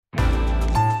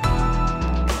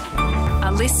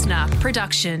listener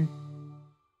production.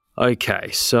 Okay,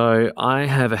 so I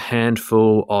have a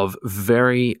handful of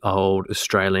very old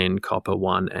Australian copper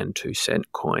 1 and 2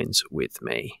 cent coins with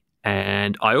me.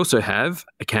 And I also have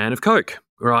a can of Coke.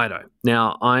 Righto.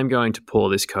 Now, I'm going to pour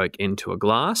this Coke into a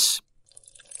glass.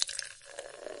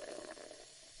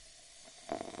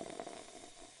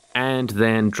 And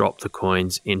then drop the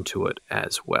coins into it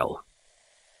as well.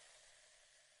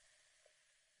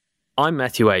 I'm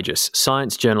Matthew Aegis,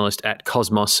 science journalist at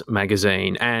Cosmos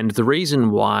magazine, and the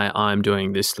reason why I'm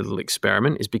doing this little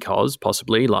experiment is because,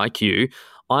 possibly like you,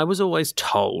 I was always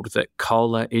told that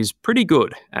cola is pretty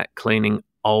good at cleaning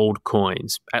old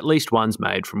coins, at least ones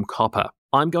made from copper.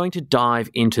 I'm going to dive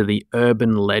into the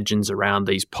urban legends around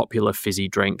these popular fizzy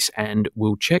drinks, and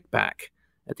we'll check back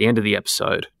at the end of the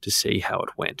episode to see how it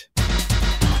went.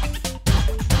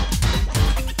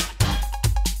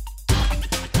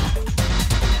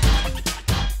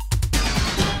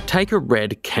 Take a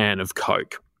red can of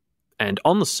Coke, and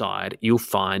on the side you'll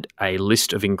find a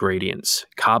list of ingredients: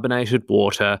 carbonated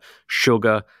water,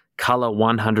 sugar, colour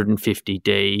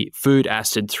 150D, food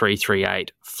acid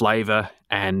 338, flavour,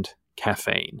 and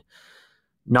caffeine.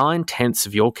 9/10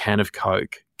 of your can of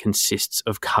Coke consists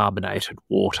of carbonated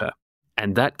water,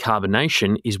 and that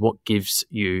carbonation is what gives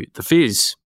you the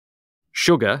fizz.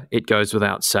 Sugar, it goes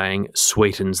without saying,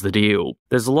 sweetens the deal.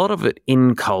 There's a lot of it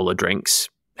in cola drinks.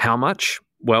 How much?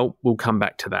 Well, we'll come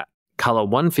back to that. Colour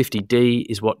 150D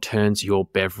is what turns your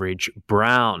beverage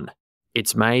brown.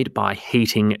 It's made by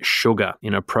heating sugar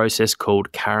in a process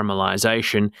called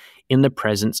caramelization in the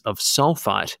presence of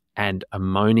sulfite and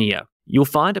ammonia. You'll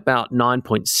find about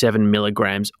 9.7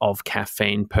 milligrams of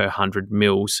caffeine per 100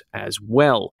 mils as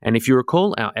well. And if you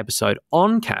recall our episode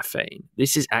on caffeine,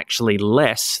 this is actually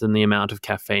less than the amount of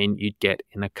caffeine you'd get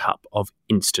in a cup of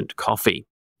instant coffee.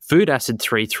 Food acid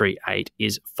 338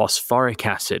 is phosphoric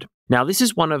acid. Now, this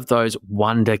is one of those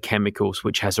wonder chemicals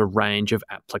which has a range of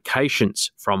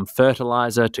applications, from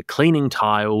fertilizer to cleaning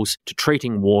tiles to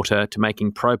treating water to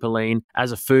making propylene,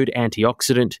 as a food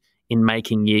antioxidant, in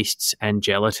making yeasts and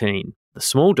gelatine. The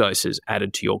small doses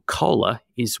added to your cola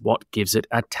is what gives it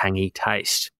a tangy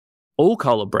taste. All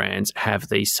cola brands have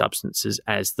these substances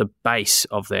as the base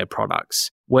of their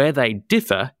products. Where they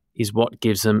differ is what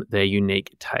gives them their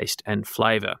unique taste and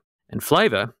flavour. And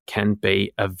flavour can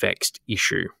be a vexed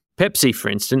issue. Pepsi, for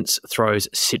instance, throws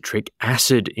citric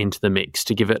acid into the mix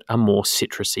to give it a more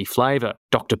citrusy flavour.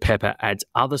 Dr Pepper adds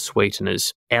other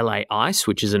sweeteners. LA Ice,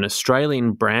 which is an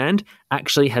Australian brand,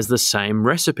 actually has the same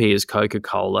recipe as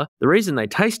Coca-Cola. The reason they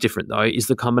taste different, though, is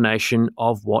the combination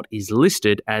of what is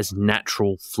listed as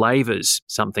natural flavours,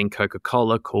 something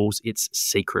Coca-Cola calls its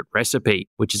secret recipe,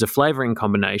 which is a flavouring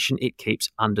combination it keeps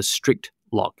under strict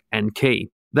lock and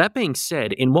key. That being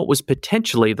said, in what was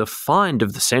potentially the find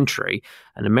of the century,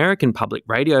 an American public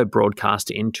radio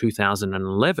broadcaster in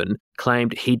 2011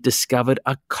 claimed he'd discovered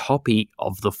a copy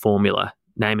of the formula,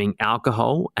 naming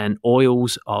alcohol and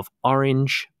oils of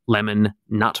orange, lemon,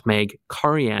 nutmeg,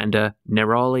 coriander,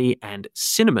 neroli, and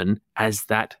cinnamon as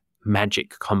that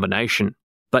magic combination.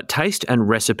 But taste and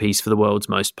recipes for the world's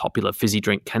most popular fizzy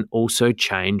drink can also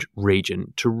change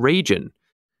region to region.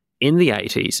 In the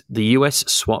 80s, the US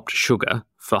swapped sugar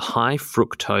for high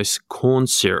fructose corn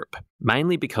syrup,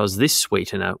 mainly because this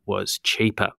sweetener was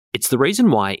cheaper. It's the reason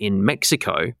why in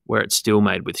Mexico, where it's still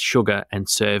made with sugar and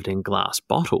served in glass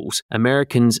bottles,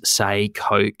 Americans say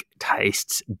Coke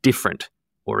tastes different,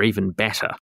 or even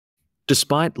better.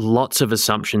 Despite lots of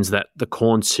assumptions that the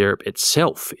corn syrup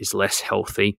itself is less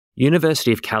healthy,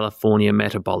 University of California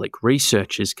metabolic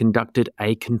researchers conducted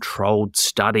a controlled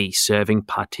study serving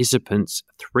participants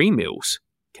 3 meals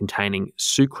containing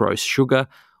sucrose sugar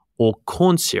or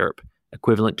corn syrup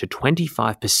equivalent to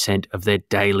 25% of their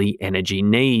daily energy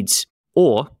needs,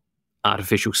 or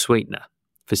artificial sweetener,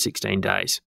 for 16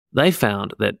 days. They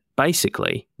found that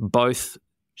basically both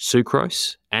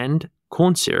sucrose and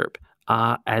corn syrup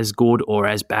are as good or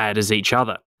as bad as each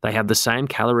other. They have the same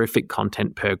calorific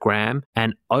content per gram,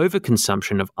 and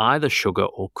overconsumption of either sugar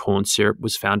or corn syrup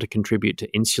was found to contribute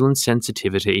to insulin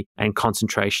sensitivity and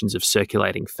concentrations of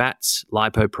circulating fats,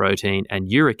 lipoprotein,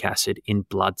 and uric acid in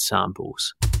blood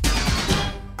samples.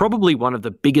 Probably one of the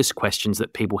biggest questions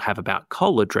that people have about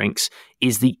cola drinks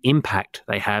is the impact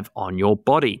they have on your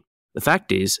body. The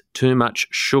fact is, too much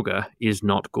sugar is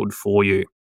not good for you.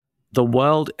 The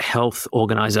World Health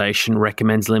Organization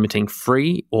recommends limiting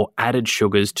free or added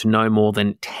sugars to no more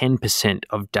than 10%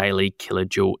 of daily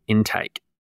kilojoule intake.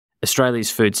 Australia's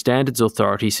Food Standards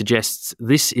Authority suggests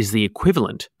this is the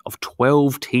equivalent of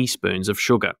 12 teaspoons of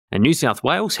sugar, and New South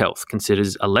Wales Health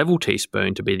considers a level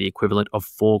teaspoon to be the equivalent of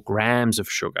 4 grams of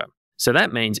sugar. So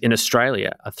that means in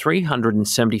Australia, a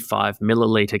 375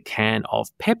 millilitre can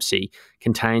of Pepsi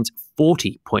contains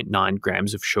 40.9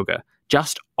 grams of sugar,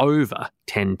 just over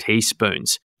 10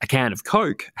 teaspoons. A can of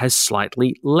Coke has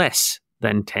slightly less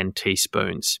than 10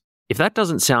 teaspoons. If that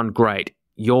doesn't sound great,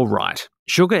 you're right.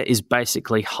 Sugar is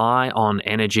basically high on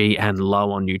energy and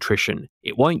low on nutrition.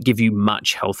 It won't give you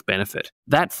much health benefit.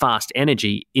 That fast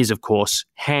energy is, of course,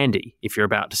 handy if you're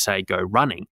about to, say, go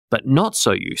running, but not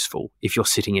so useful if you're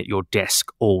sitting at your desk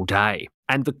all day.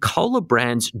 And the cola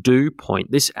brands do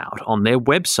point this out on their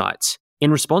websites.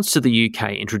 In response to the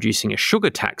UK introducing a sugar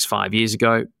tax 5 years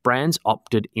ago, brands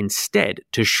opted instead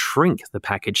to shrink the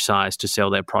package size to sell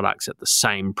their products at the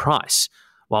same price,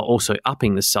 while also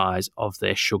upping the size of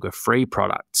their sugar-free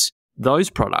products. Those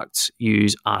products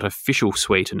use artificial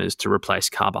sweeteners to replace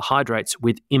carbohydrates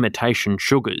with imitation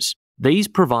sugars. These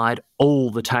provide all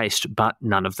the taste but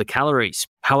none of the calories.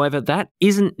 However, that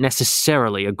isn't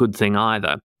necessarily a good thing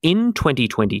either. In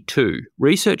 2022,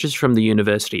 researchers from the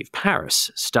University of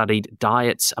Paris studied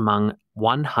diets among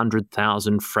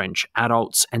 100,000 French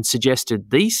adults and suggested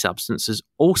these substances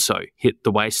also hit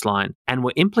the waistline and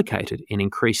were implicated in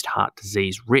increased heart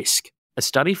disease risk. A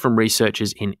study from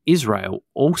researchers in Israel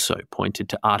also pointed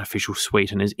to artificial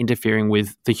sweeteners interfering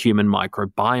with the human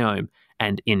microbiome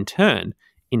and, in turn,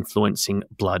 influencing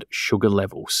blood sugar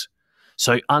levels.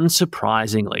 So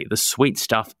unsurprisingly, the sweet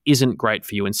stuff isn't great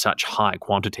for you in such high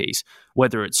quantities,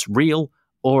 whether it's real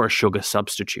or a sugar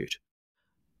substitute.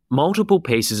 Multiple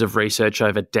pieces of research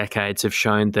over decades have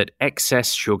shown that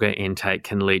excess sugar intake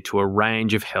can lead to a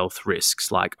range of health risks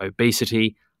like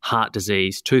obesity, heart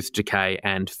disease, tooth decay,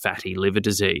 and fatty liver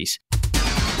disease.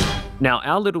 Now,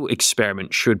 our little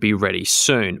experiment should be ready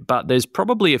soon, but there's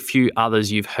probably a few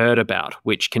others you've heard about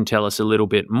which can tell us a little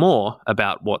bit more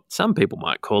about what some people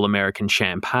might call American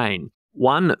champagne.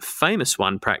 One famous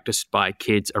one practiced by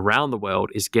kids around the world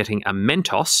is getting a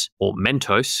Mentos, or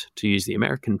Mentos to use the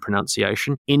American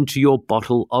pronunciation, into your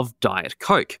bottle of Diet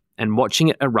Coke and watching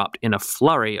it erupt in a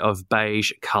flurry of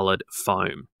beige-coloured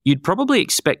foam. You'd probably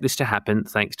expect this to happen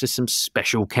thanks to some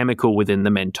special chemical within the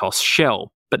Mentos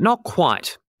shell, but not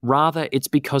quite. Rather, it's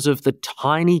because of the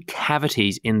tiny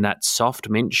cavities in that soft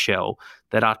mint shell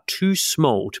that are too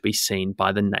small to be seen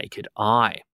by the naked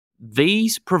eye.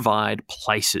 These provide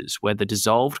places where the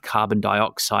dissolved carbon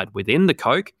dioxide within the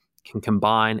Coke can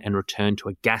combine and return to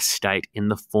a gas state in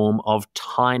the form of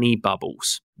tiny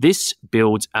bubbles. This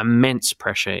builds immense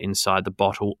pressure inside the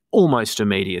bottle almost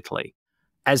immediately.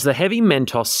 As the heavy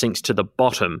Mentos sinks to the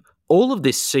bottom, all of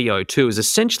this CO2 is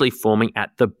essentially forming at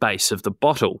the base of the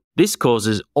bottle. This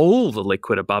causes all the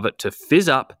liquid above it to fizz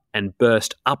up and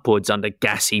burst upwards under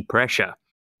gassy pressure.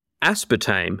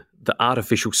 Aspartame, the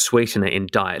artificial sweetener in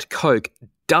Diet Coke,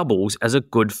 doubles as a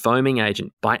good foaming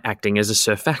agent by acting as a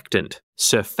surfactant.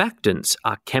 Surfactants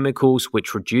are chemicals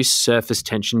which reduce surface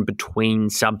tension between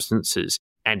substances,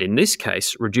 and in this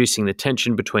case, reducing the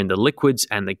tension between the liquids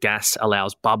and the gas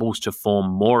allows bubbles to form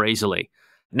more easily.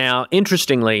 Now,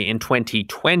 interestingly, in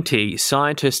 2020,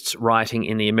 scientists writing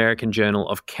in the American Journal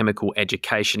of Chemical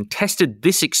Education tested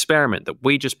this experiment that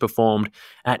we just performed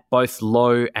at both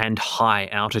low and high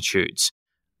altitudes.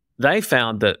 They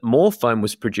found that more foam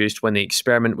was produced when the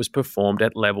experiment was performed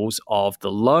at levels of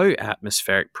the low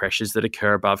atmospheric pressures that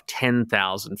occur above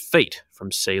 10,000 feet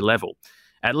from sea level,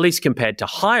 at least compared to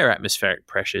higher atmospheric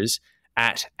pressures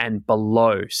at and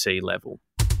below sea level.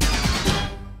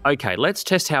 Okay, let's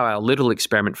test how our little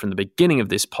experiment from the beginning of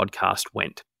this podcast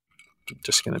went. I'm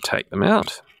just going to take them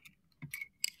out.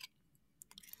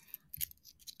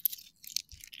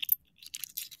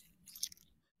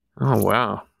 Oh,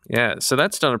 wow. Yeah, so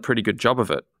that's done a pretty good job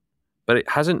of it, but it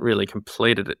hasn't really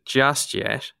completed it just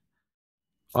yet.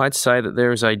 I'd say that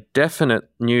there is a definite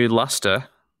new luster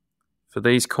for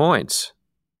these coins.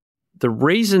 The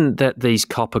reason that these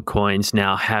copper coins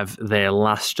now have their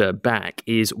luster back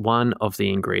is one of the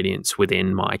ingredients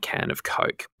within my can of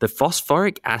Coke. The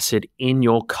phosphoric acid in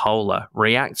your cola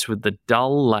reacts with the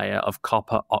dull layer of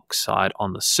copper oxide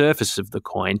on the surface of the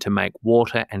coin to make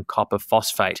water and copper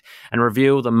phosphate and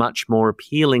reveal the much more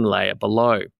appealing layer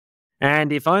below.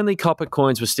 And if only copper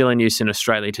coins were still in use in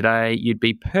Australia today, you'd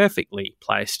be perfectly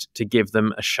placed to give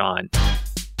them a shine.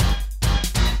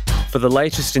 For the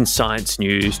latest in science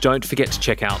news, don't forget to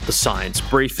check out The Science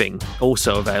Briefing,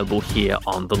 also available here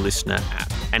on the Listener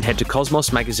app. And head to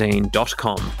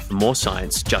cosmosmagazine.com for more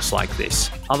science just like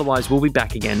this. Otherwise, we'll be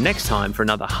back again next time for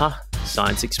another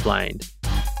Science Explained.